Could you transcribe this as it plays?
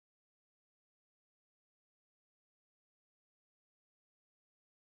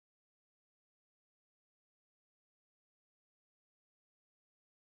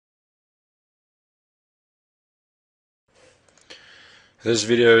This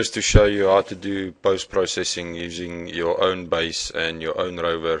video is to show you how to do post-processing using your own base and your own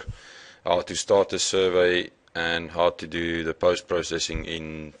rover, how to start a survey and how to do the post-processing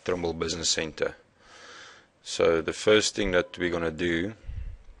in Trimble Business Center. So the first thing that we're going to do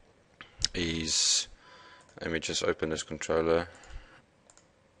is, let me just open this controller,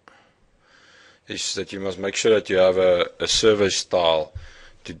 is that you must make sure that you have a survey style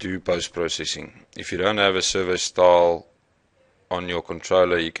to do post-processing. If you don't have a survey style on your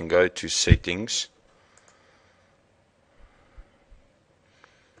controller, you can go to settings,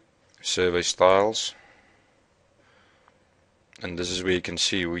 survey styles, and this is where you can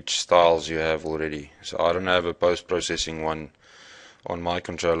see which styles you have already. So I don't have a post-processing one on my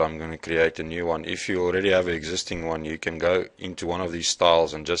controller. I'm going to create a new one. If you already have an existing one, you can go into one of these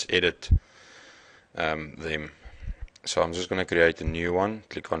styles and just edit them. So I'm just going to create a new one.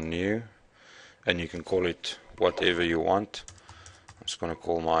 Click on new, and you can call it whatever you want. I'm just going to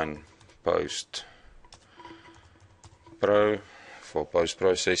call mine Post Pro for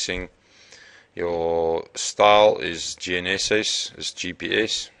post-processing. Your style is GNSS, is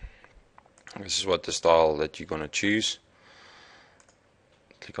GPS. This is what the style that you're going to choose.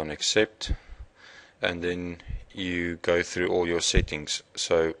 Click on accept, and then you go through all your settings.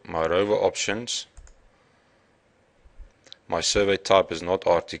 So my rover options, my survey type is not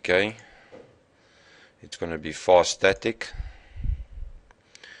RTK, it's going to be fast static.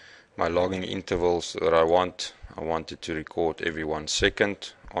 My logging intervals that I want it to record every 1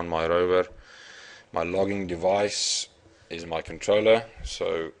 second on my rover. My logging device is my controller,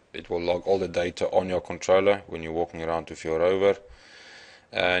 so it will log all the data on your controller when you're walking around with your rover.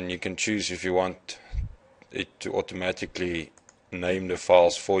 And you can choose if you want it to automatically name the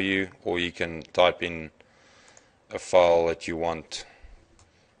files for you, or you can type in a file that you want.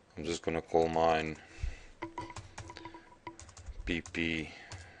 I'm just going to call mine pp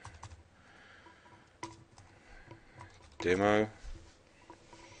demo,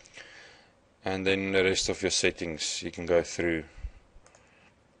 and then the rest of your settings you can go through.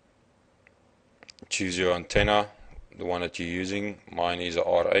 Choose your antenna, the one that you're using. Mine is a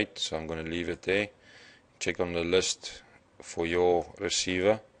R8, so I'm going to leave it there. Check on the list for your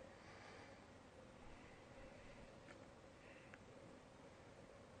receiver.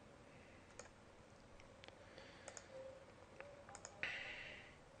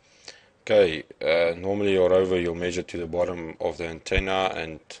 Okay, normally your rover you'll measure to the bottom of the antenna,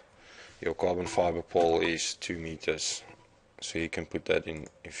 and your carbon fiber pole is 2 meters, so you can put that in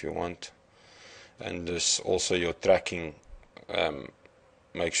if you want. And this also your tracking,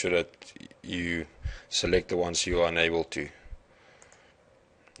 make sure that you select the ones you are unable to,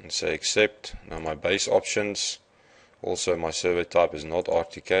 and say accept. Now my base options, also my survey type is not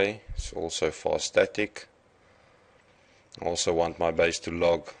RTK, it's also fast static. I also want my base to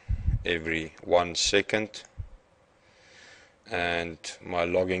log every 1 second, and my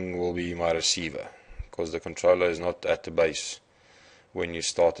logging will be my receiver, because the controller is not at the base. When you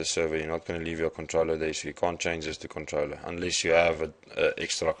start a survey, you're not going to leave your controller there, so you can't change this to controller unless you have an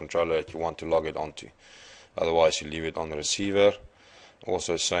extra controller that you want to log it onto. Otherwise you leave it on the receiver.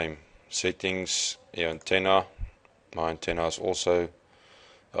 Also same settings. Your antenna, my antenna is also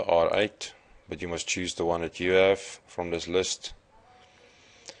a R8, but you must choose the one that you have from this list.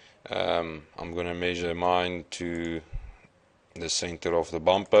 I'm going to measure mine to the center of the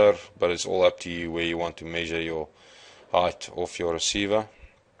bumper, but it's all up to you where you want to measure your height of your receiver.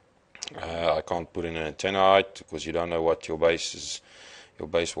 I can't put in an antenna height because you don't know what your base is. Your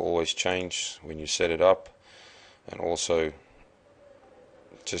base will always change when you set it up. And also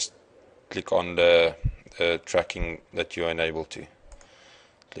just click on the tracking that you are enabled to.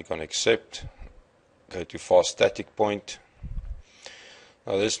 Click on accept, go to fast static point.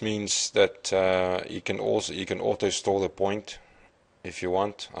 Now this means that you can auto store the point if you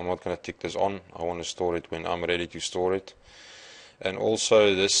want. I'm not going to tick this on. I want to store it when I'm ready to store it. And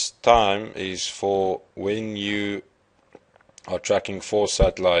also this time is for when you are tracking 4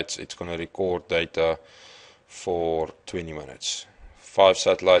 satellites, it's going to record data for 20 minutes. 5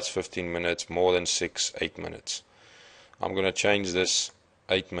 satellites 15 minutes, more than 6 8 minutes. I'm going to change this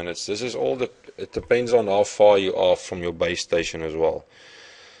 8 minutes. This is all it depends on how far you are from your base station as well.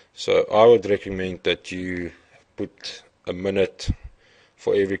 So I would recommend that you put a minute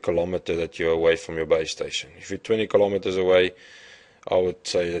for every kilometer that you're away from your base station. If you're 20 kilometers away, I would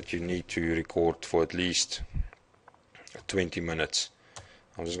say that you need to record for at least 20 minutes.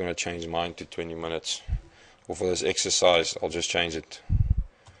 I'm just going to change mine to 20 minutes. Or for this exercise, I'll just change it,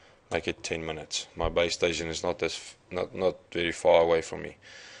 make it 10 minutes. My base station is not very far away from me.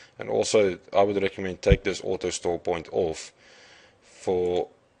 And also, I would recommend take this auto store point off for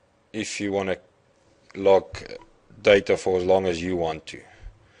if you want to log data for as long as you want to.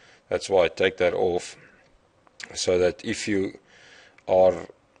 That's why I take that off, so that if you are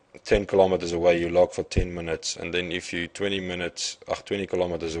 10 kilometers away, you log for 10 minutes, and then if you 20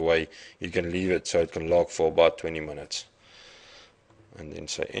 kilometers away, you can leave it so it can log for about 20 minutes. And then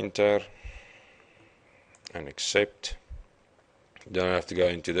say enter and accept. You don't have to go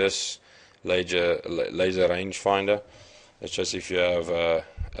into this laser rangefinder. It's just if you have a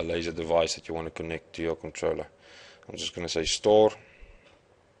laser device that you want to connect to your controller. I'm just going to say store,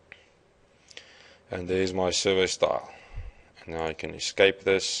 and there's my survey style. And now I can escape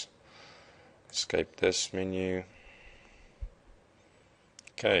this menu.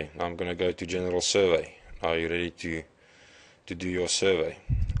 Okay, now I'm going to go to general survey. Now you're ready to do your survey.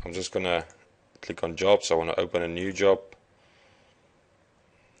 I'm just going to click on jobs. I want to open a new job.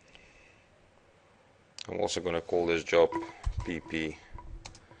 I'm also going to call this job PP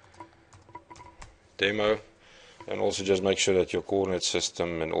demo, and also just make sure that your coordinate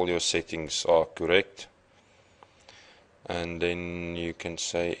system and all your settings are correct, and then you can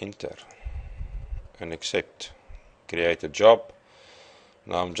say enter and accept. Create a job.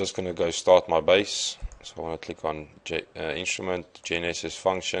 Now I'm just going to go start my base, so I want to click on instrument, GNSS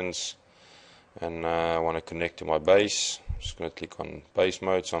functions, and I want to connect to my base. I'm just going to click on base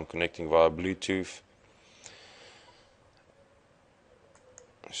mode, so I'm connecting via Bluetooth.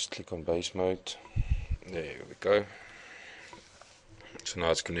 Just click on base mode. There we go. So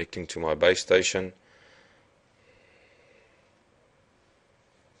now it's connecting to my base station.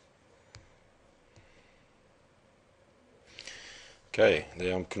 Okay,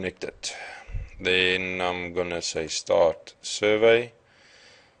 there I'm connected. Then I'm gonna say start survey,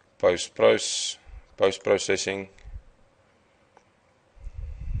 post-processing.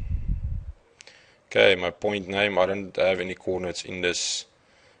 Okay, my point name, I don't have any coordinates in this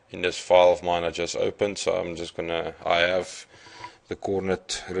file of mine I just opened, so I'm just gonna, I have the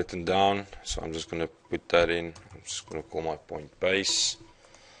coordinate written down, so I'm just gonna put that in. I'm just gonna call my point base,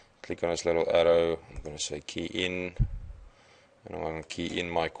 click on this little arrow, I'm gonna say key in, and I'm gonna key in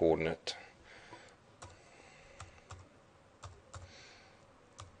my coordinate.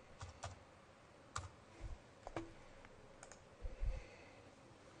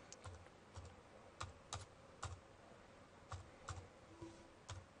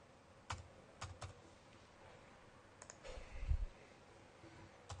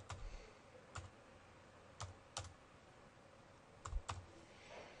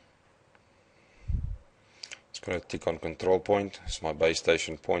 Going to tick on control point. So my base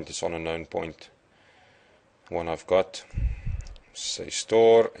station point is on a known point, one I've got. Say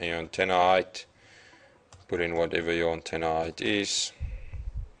store, and your antenna height, put in whatever your antenna height is,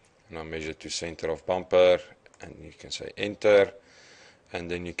 and I measure to center of bumper, and you can say enter, and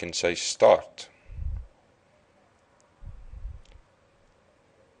then you can say start.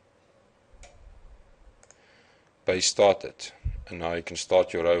 Base started, and now you can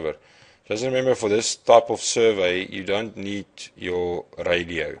start your rover. Just remember, for this type of survey, you don't need your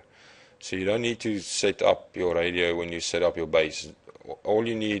radio. So you don't need to set up your radio when you set up your base. All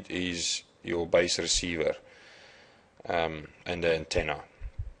you need is your base receiver and the antenna.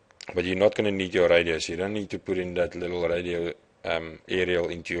 But you're not going to need your radio, so you don't need to put in that little radio aerial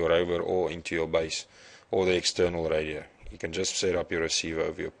into your rover or into your base, or the external radio. You can just set up your receiver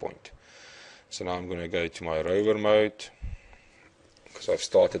over your point. So now I'm going to go to my rover mode, because I've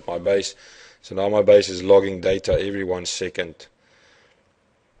started my base. So now my base is logging data every 1 second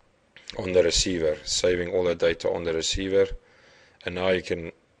on the receiver, saving all the data on the receiver. And now you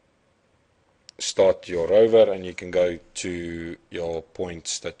can start your rover, and you can go to your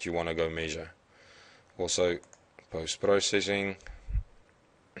points that you want to go measure. Also post-processing.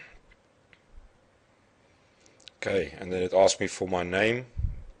 Okay, and then it asks me for my name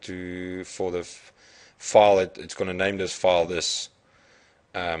for the file. It's going to name this file this,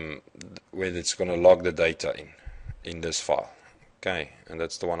 where it's going to log the data in this file. Okay, and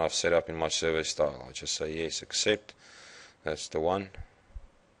that's the one I've set up in my survey style. I just say yes, accept. That's the one.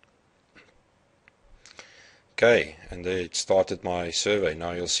 Okay, and there it started my survey.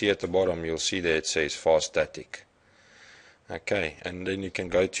 Now you'll see at the bottom, you'll see there it says fast static. Okay, and then you can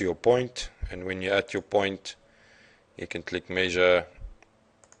go to your point, and when you're at your point, you can click measure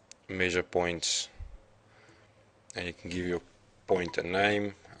points, and you can give your point a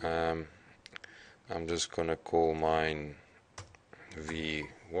name. I'm just gonna call mine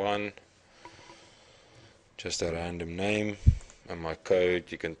V1, just a random name, and my code,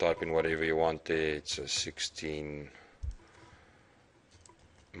 you can type in whatever you want there. It's a 16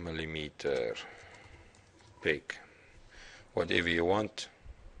 millimeter peg. whatever you want.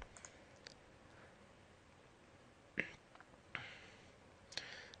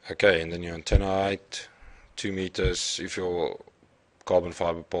 Okay, and then your antenna height, 2 meters. If your carbon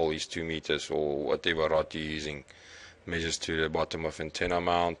fiber pole is 2 meters, or whatever rod you're using, measures to the bottom of antenna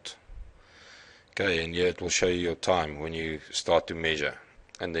mount. Okay, and here it will show you your time when you start to measure,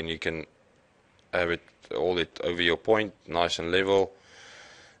 and then you can have it hold it over your point, nice and level,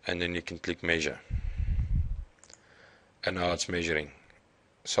 and then you can click measure. And now it's measuring.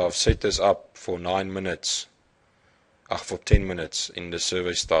 So I've set this up for 9 minutes, for 10 minutes in the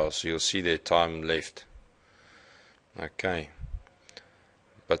survey style, so you'll see their time left. Okay,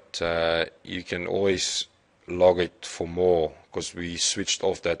 but you can always log it for more, because we switched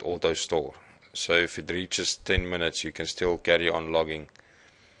off that auto store. So if it reaches 10 minutes, you can still carry on logging.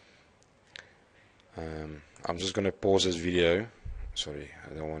 I'm just going to pause this video. Sorry,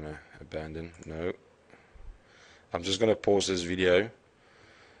 I don't want to abandon. No. I'm just going to pause this video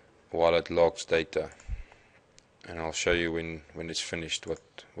while it logs data. And I'll show you when it's finished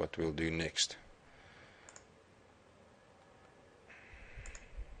what we'll do next.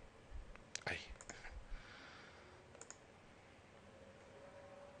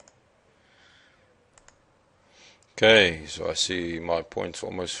 Okay, so I see my point's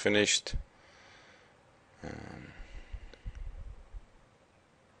almost finished.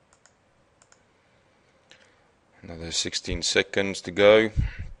 Another 16 seconds to go.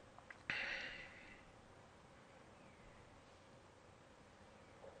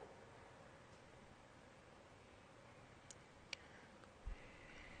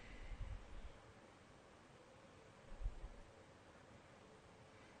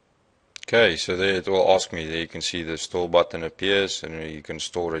 Okay, so there it will ask me. There you can see the store button appears, and you can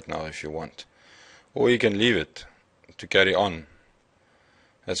store it now if you want. Or you can leave it to carry on.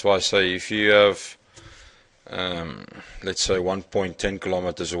 That's why I say if you have, let's say 1 point 10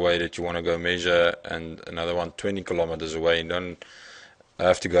 kilometers away that you want to go measure, and another one 20 kilometers away, you don't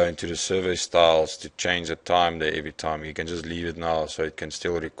have to go into the survey styles to change the time there every time. You can just leave it now, so it can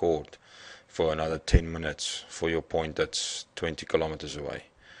still record for another 10 minutes for your point that's 20 kilometers away.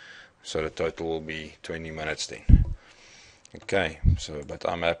 So the total will be 20 minutes then. Okay, so but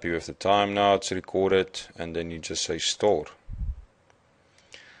I'm happy with the time now, it's recorded, and then you just say store.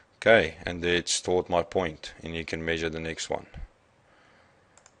 Okay, and there it's stored my point, and you can measure the next one.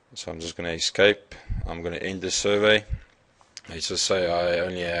 So I'm just going to escape. I'm going to end the survey. Let's just say I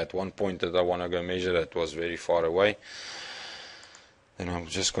only had one point that I want to go measure that was very far away. Then I'm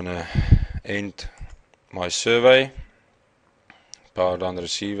just going to end my survey. Power down the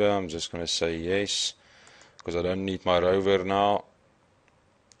receiver. I'm just going to say yes, because I don't need my rover now.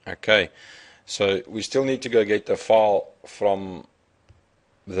 Okay, so we still need to go get the file from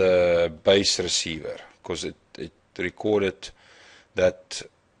the base receiver, because it recorded that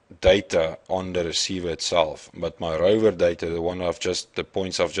data on the receiver itself, but my rover data, the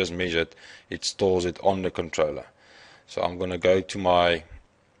points I've just measured, it stores it on the controller. So I'm going to go to my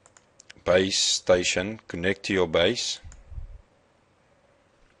base station, connect to your base.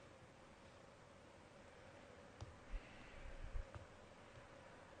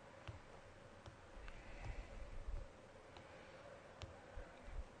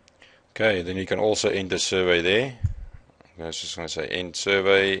 Okay, then you can also end the survey there. I was just going to say end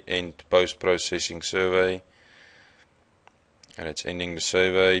survey, end post-processing survey, and it's ending the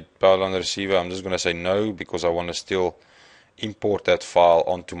survey. Power on the receiver, I'm just going to say no, because I want to still import that file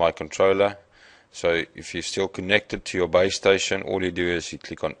onto my controller. So if you're still connected to your base station, all you do is you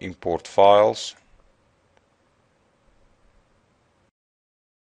click on import files,